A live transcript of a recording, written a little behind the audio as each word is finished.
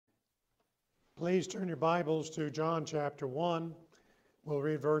Please turn your Bibles to John chapter 1. We'll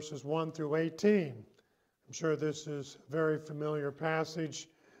read verses 1 through 18. I'm sure this is a very familiar passage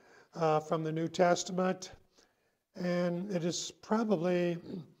from the New Testament, and it is probably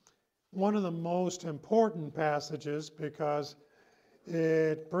one of the most important passages because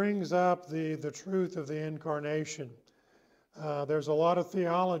it brings up the truth of the incarnation. There's a lot of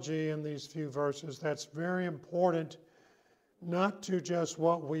theology in these few verses that's very important, not to just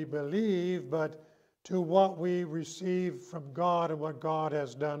what we believe, but to what we receive from God and what God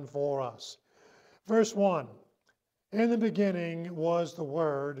has done for us. Verse 1, in the beginning was the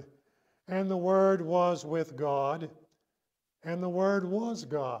Word, and the Word was with God, and the Word was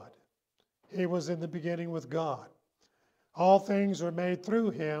God. He was in the beginning with God. All things were made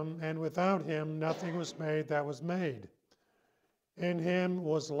through him, and without him nothing was made that was made. In him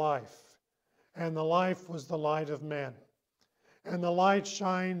was life, and the life was the light of men. And the light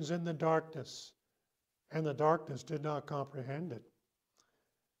shines in the darkness, and the darkness did not comprehend it.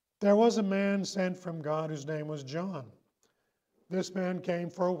 There was a man sent from God whose name was John. This man came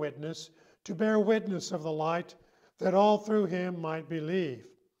for a witness, to bear witness of the light, that all through him might believe.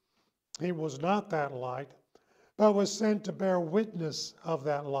 He was not that light, but was sent to bear witness of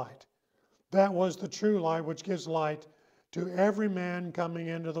that light. That was the true light which gives light to every man coming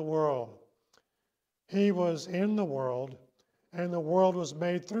into the world. He was in the world, and the world was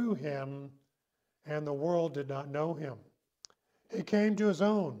made through him, and the world did not know him. He came to his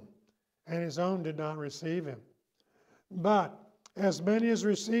own, and his own did not receive him. But as many as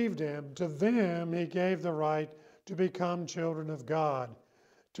received him, to them he gave the right to become children of God,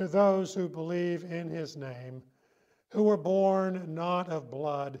 to those who believe in his name, who were born not of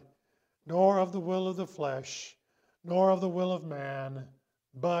blood, nor of the will of the flesh, nor of the will of man,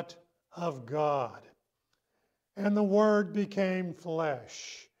 but of God. And the Word became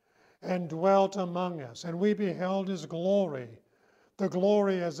flesh, and dwelt among us, and we beheld his glory, the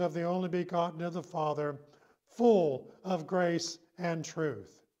glory as of the only begotten of the Father, full of grace and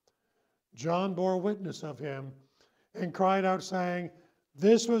truth. John bore witness of him, and cried out, saying,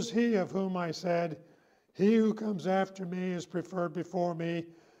 This was he of whom I said, He who comes after me is preferred before me,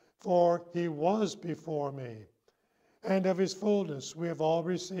 for he was before me. And of his fullness we have all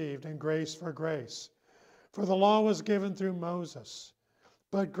received, and grace for grace. For the law was given through Moses,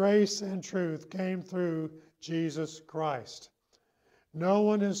 but grace and truth came through Jesus Christ. No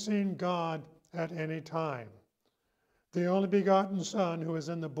one has seen God at any time. The only begotten Son, who is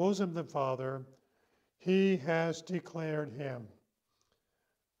in the bosom of the Father, he has declared him.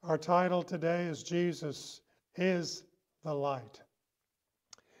 Our title today is Jesus is the Light.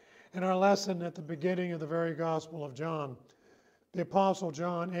 In our lesson at the beginning of the very Gospel of John, the Apostle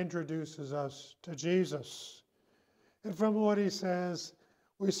John introduces us to Jesus. And from what he says,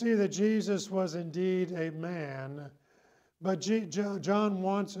 we see that Jesus was indeed a man, but John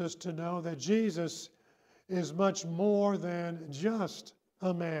wants us to know that Jesus is much more than just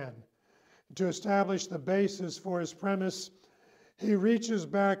a man. To establish the basis for his premise, he reaches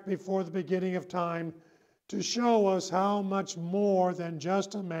back before the beginning of time to show us how much more than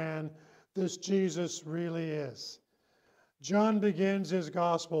just a man this Jesus really is. John begins his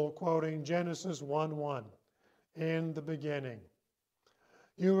gospel quoting Genesis 1:1, in the beginning.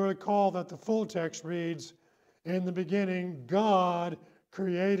 You will recall that the full text reads, in the beginning, God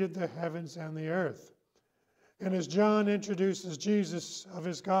created the heavens and the earth. And as John introduces Jesus of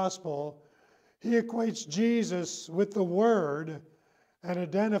his gospel, he equates Jesus with the Word and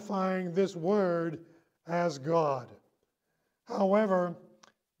identifying this Word as God. However,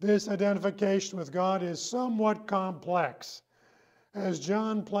 this identification with God is somewhat complex, as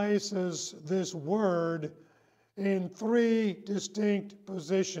John places this Word in three distinct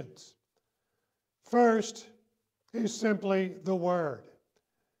positions. First, he's simply the Word.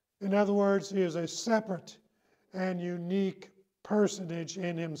 In other words, he is a separate and unique personage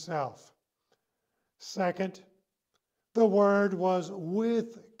in himself. Second, the Word was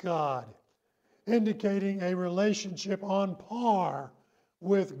with God, indicating a relationship on par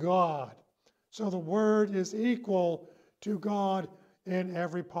with God. So the Word is equal to God in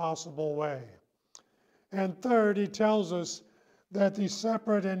every possible way. And third, he tells us that the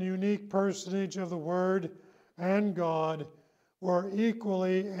separate and unique personage of the Word and God were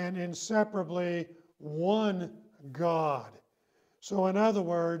equally and inseparably one God. So in other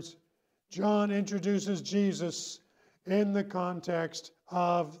words, John introduces Jesus in the context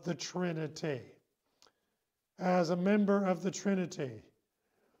of the Trinity. As a member of the Trinity,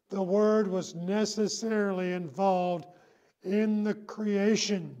 the Word was necessarily involved in the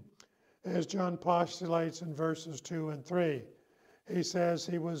creation, as John postulates in verses 2 and 3. He says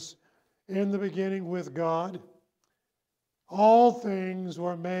he was in the beginning with God. All things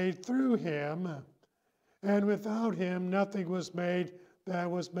were made through him, and without him nothing was made that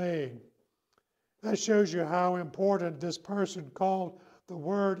was made. That shows you how important this person called the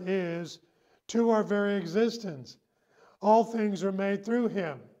Word is to our very existence. All things are made through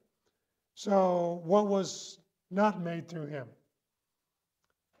him. So what was not made through him?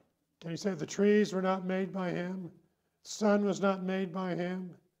 Can you say the trees were not made by him? Sun was not made by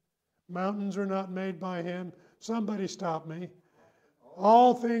him? Mountains were not made by him? Somebody stop me.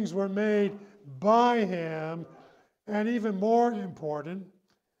 All things were made by him, and even more important,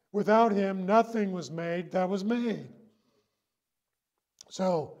 without him nothing was made that was made.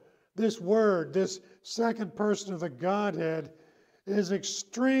 So this Word, this second person of the Godhead, is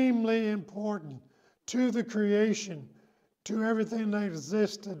extremely important to the creation, to everything that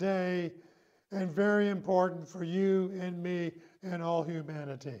exists today, and very important for you and me and all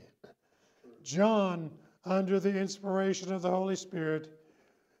humanity. John, under the inspiration of the Holy Spirit,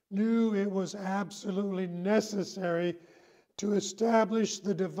 knew it was absolutely necessary to establish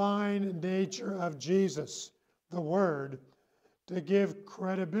the divine nature of Jesus, the Word, to give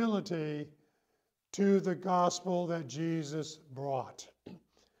credibility to the gospel that Jesus brought.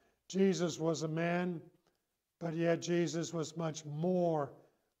 Jesus was a man, but yet Jesus was much more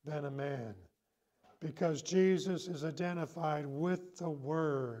than a man, because Jesus is identified with the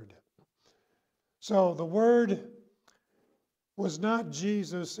Word. So the Word was not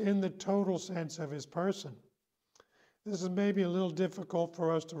Jesus in the total sense of his person. This is maybe a little difficult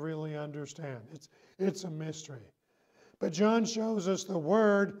for us to really understand. It's a mystery. But John shows us the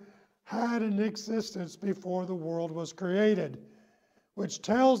Word had an existence before the world was created, which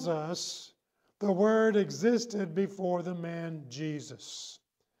tells us the Word existed before the man Jesus.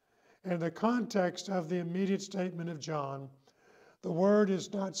 In the context of the immediate statement of John, the Word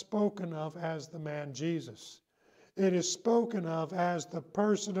is not spoken of as the man Jesus. It is spoken of as the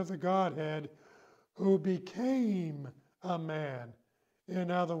person of the Godhead who became a man.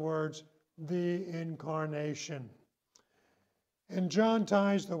 In other words, the incarnation. And John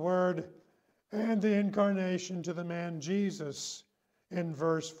ties the Word and the incarnation to the man Jesus in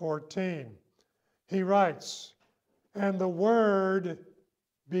verse 14. He writes, "And the Word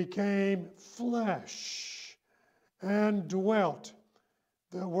became flesh and dwelt."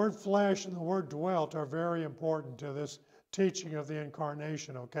 The word flesh and the word dwelt are very important to this teaching of the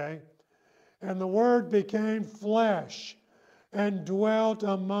incarnation, okay? "And the Word became flesh and dwelt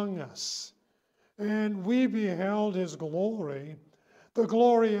among us. And we beheld his glory, the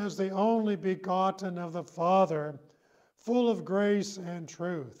glory as the only begotten of the Father, full of grace and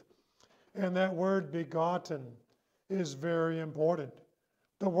truth." And that word begotten is very important.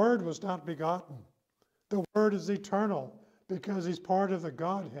 The Word was not begotten. The Word is eternal because he's part of the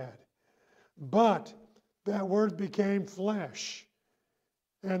Godhead. But that Word became flesh,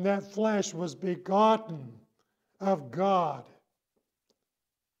 and that flesh was begotten of God.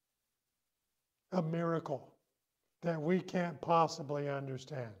 A miracle that we can't possibly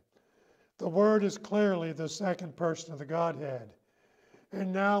understand. The Word is clearly the second person of the Godhead.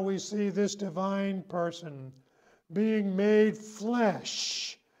 And now we see this divine person being made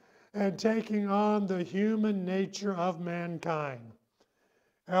flesh and taking on the human nature of mankind.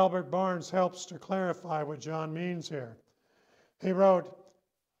 Albert Barnes helps to clarify what John means here. He wrote,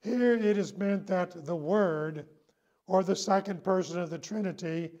 "Here it is meant that the Word, or the second person of the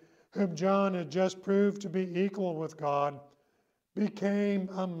Trinity, whom John had just proved to be equal with God, became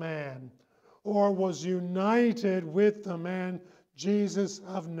a man, or was united with the man Jesus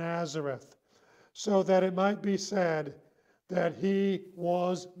of Nazareth, so that it might be said that he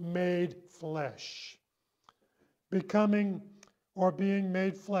was made flesh." Becoming or being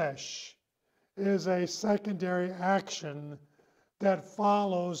made flesh is a secondary action that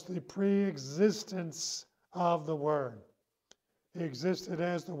follows the pre-existence of the Word. He existed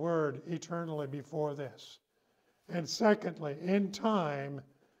as the Word eternally before this. And secondly, in time,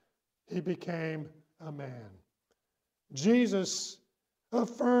 he became a man. Jesus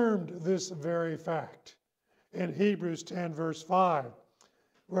affirmed this very fact in Hebrews 10, verse 5,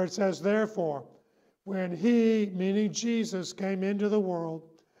 where it says, "Therefore, when he," meaning Jesus, "came into the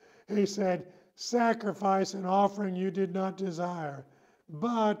world, he said, 'Sacrifice and offering you did not desire,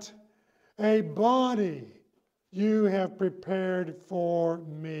 but a body you have prepared for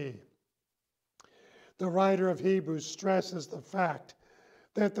me.'" The writer of Hebrews stresses the fact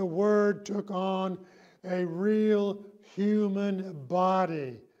that the Word took on a real human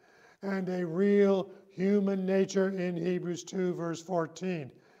body and a real human nature in Hebrews 2, verse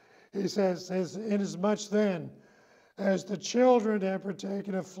 14. He says, "Inasmuch then as the children have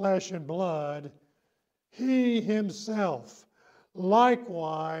partaken of flesh and blood, he himself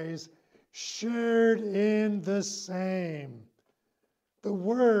likewise shared in the same. The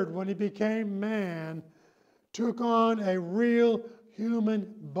Word, when he became man, took on a real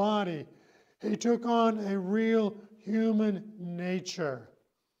human body. He took on a real human nature.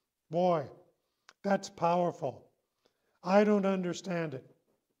 Boy, that's powerful. I don't understand it.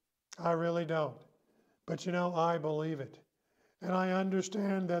 I really don't. But you know, I believe it. And I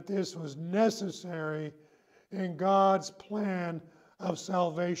understand that this was necessary in God's plan of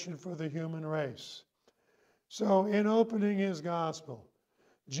salvation for the human race. So, in opening his gospel,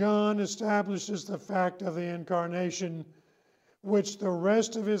 John establishes the fact of the incarnation, which the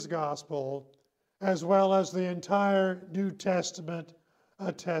rest of his gospel, as well as the entire New Testament,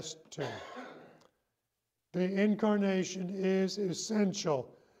 attest to. The incarnation is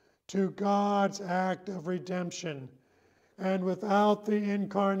essential to God's act of redemption, and without the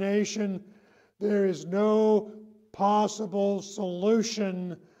incarnation, there is no possible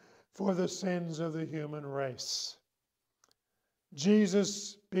solution for the sins of the human race.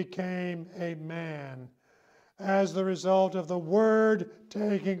 Jesus became a man as the result of the Word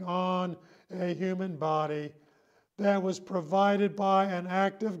taking on a human body that was provided by an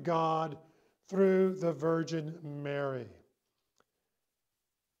act of God through the Virgin Mary.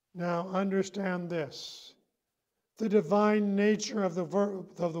 Now understand this. The divine nature of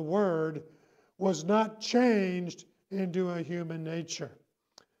the Word was not changed into a human nature.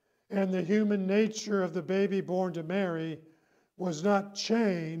 And the human nature of the baby born to Mary was not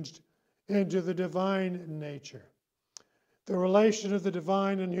changed into the divine nature. The relation of the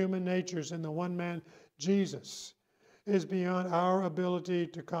divine and human natures in the one man, Jesus, is beyond our ability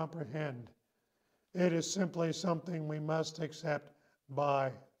to comprehend. It is simply something we must accept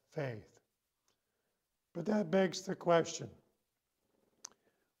by faith. But that begs the question,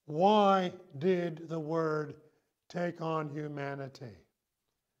 why did the Word take on humanity?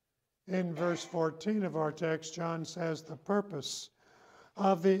 In verse 14 of our text, John says the purpose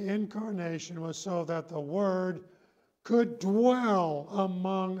of the incarnation was so that the Word could dwell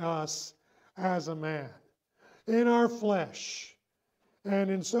among us as a man, in our flesh, and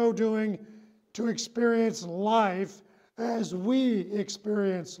in so doing, to experience life as we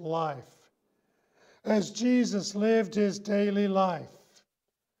experience life. As Jesus lived his daily life,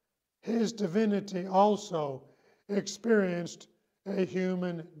 his divinity also experienced a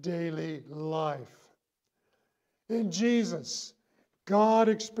human daily life. In Jesus, God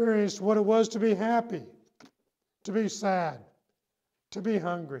experienced what it was to be happy, to be sad, to be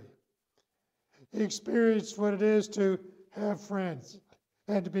hungry. He experienced what it is to have friends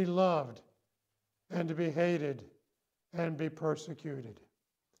and to be loved and to be hated and be persecuted.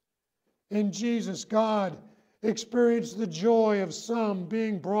 In Jesus, God experienced the joy of some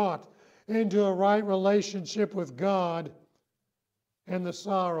being brought into a right relationship with God and the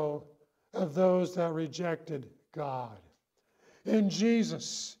sorrow of those that rejected God. In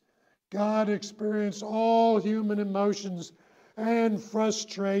Jesus, God experienced all human emotions and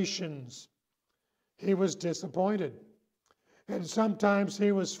frustrations. He was disappointed, and sometimes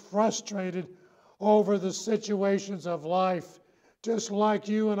he was frustrated over the situations of life, just like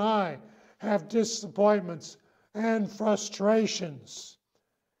you and I have disappointments and frustrations.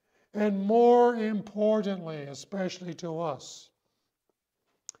 And more importantly, especially to us,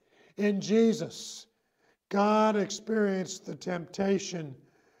 in Jesus, God experienced the temptation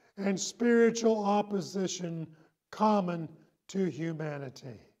and spiritual opposition common to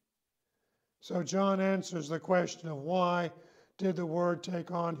humanity. So John answers the question of why did the Word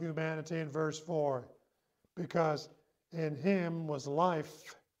take on humanity in verse 4? Because in him was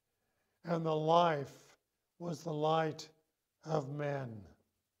life, and the life was the light of men.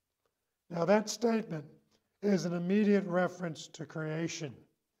 Now that statement is an immediate reference to creation.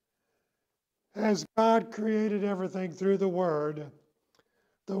 As God created everything through the Word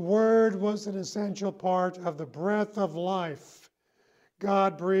was an essential part of the breath of life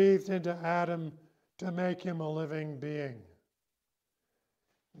God breathed into Adam to make him a living being.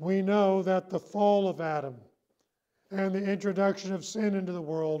 We know that the fall of Adam and the introduction of sin into the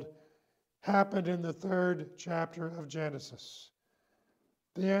world happened in the 3rd chapter of Genesis.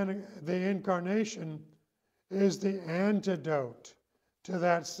 The incarnation is the antidote to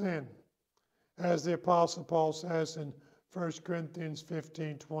that sin, as the Apostle Paul says in 1 Corinthians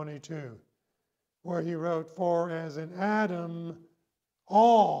 15:22, where he wrote, "For as in Adam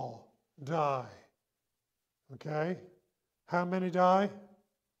all die." Okay? How many die?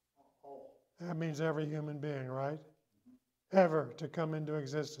 All. That means every human being, right? Ever to come into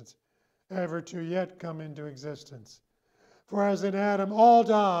existence. Ever to yet come into existence. For as in Adam all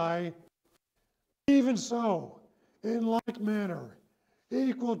die, even so, in like manner,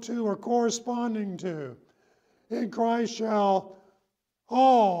 equal to or corresponding to, in Christ shall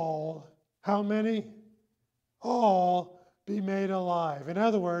all, how many? All be made alive. In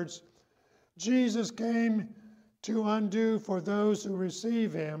other words, Jesus came to undo for those who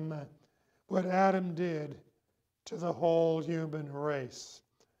receive him what Adam did to the whole human race.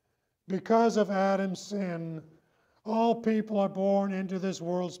 Because of Adam's sin, all people are born into this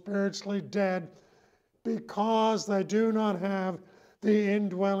world spiritually dead because they do not have the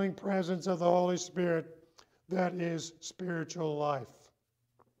indwelling presence of the Holy Spirit that is spiritual life.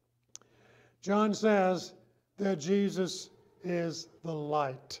 John says that Jesus is the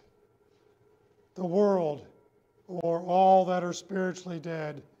light. The world, or all that are spiritually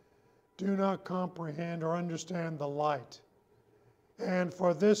dead, do not comprehend or understand the light. And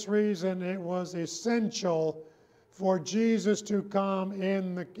for this reason, it was essential for Jesus to come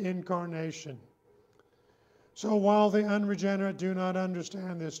in the incarnation. So while the unregenerate do not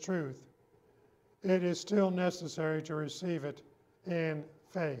understand this truth, it is still necessary to receive it in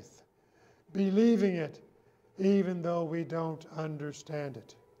faith, believing it even though we don't understand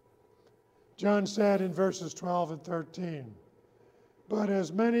it. John said in verses 12 and 13, "But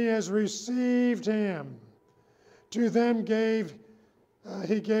as many as received him, to them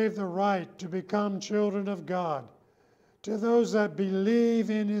he gave the right to become children of God, to those that believe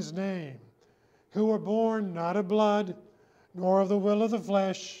in his name, who were born not of blood, nor of the will of the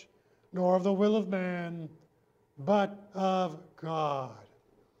flesh, nor of the will of man, but of God."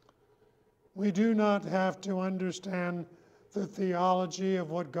 We do not have to understand the theology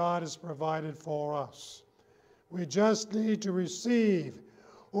of what God has provided for us. We just need to receive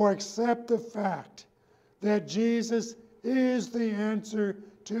or accept the fact that Jesus is the answer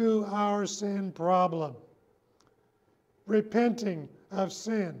to our sin problem. Repenting of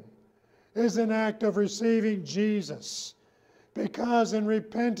sin is an act of receiving Jesus, because in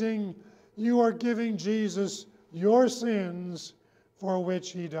repenting, you are giving Jesus your sins for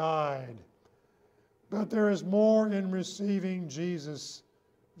which he died. But there is more in receiving Jesus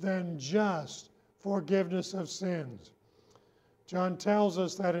than just forgiveness of sins. John tells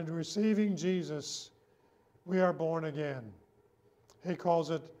us that in receiving Jesus, we are born again. He calls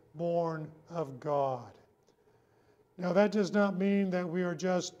it born of God. Now, that does not mean that we are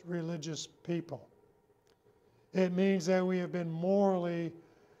just religious people. It means that we have been morally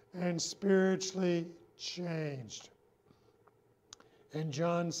and spiritually changed. And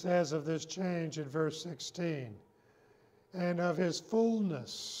John says of this change in verse 16, "And of his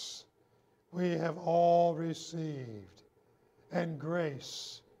fullness we have all received, and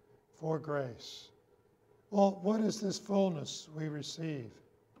grace for grace." Well, what is this fullness we receive?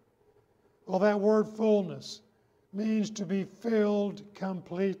 Well, that word fullness means to be filled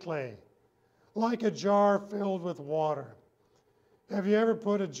completely, like a jar filled with water. Have you ever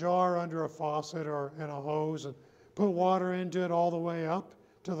put a jar under a faucet or in a hose and put water into it all the way up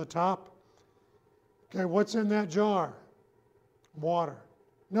to the top? Okay, what's in that jar? Water.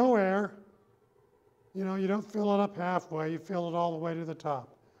 No air. You know, you don't fill it up halfway, you fill it all the way to the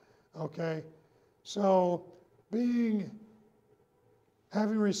top. Okay? So, having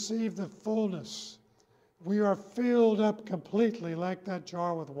received the fullness, we are filled up completely like that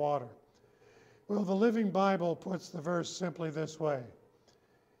jar with water. Well, the Living Bible puts the verse simply this way: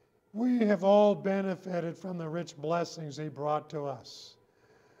 we have all benefited from the rich blessings he brought to us.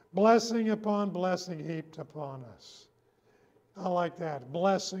 Blessing upon blessing heaped upon us. I like that.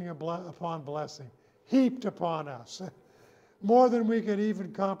 Blessing upon blessing heaped upon us. More than we could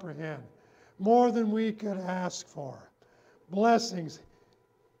even comprehend. More than we could ask for. Blessings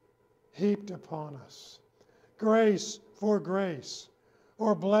heaped upon us. Grace for grace,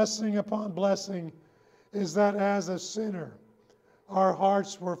 or blessing upon blessing, is that as a sinner, our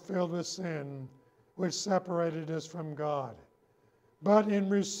hearts were filled with sin, which separated us from God. But in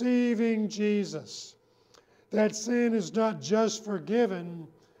receiving Jesus, that sin is not just forgiven,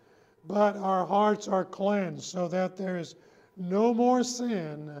 but our hearts are cleansed so that there is no more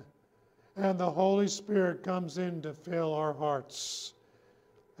sin, and the Holy Spirit comes in to fill our hearts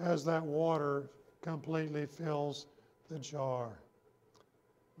as that water completely fills the jar.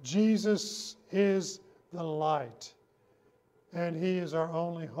 Jesus is the light, and he is our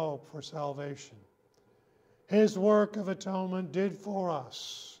only hope for salvation. His work of atonement did for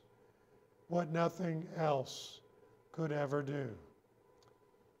us what nothing else could ever do.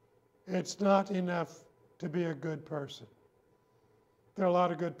 It's not enough to be a good person. There are a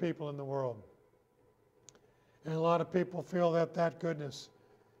lot of good people in the world. And a lot of people feel that that goodness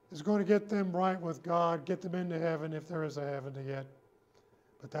is going to get them right with God, get them into heaven if there is a heaven to get.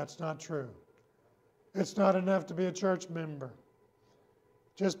 But that's not true. It's not enough to be a church member.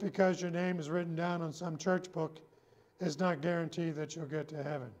 Just because your name is written down on some church book is not guaranteed that you'll get to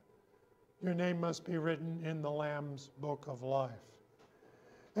heaven. Your name must be written in the Lamb's book of life.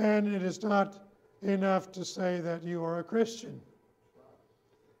 And it is not enough to say that you are a Christian.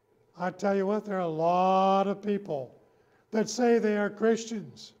 I tell you what, there are a lot of people that say they are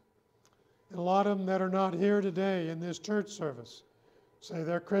Christians. And a lot of them that are not here today in this church service say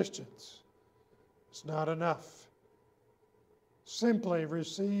they're Christians. It's not enough. Simply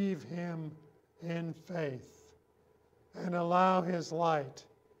receive Him in faith and allow His light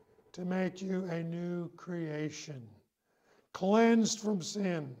to make you a new creation, cleansed from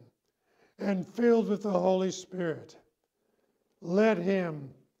sin and filled with the Holy Spirit. Let Him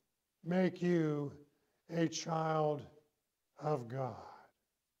make you a child of God.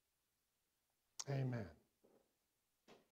 Amen.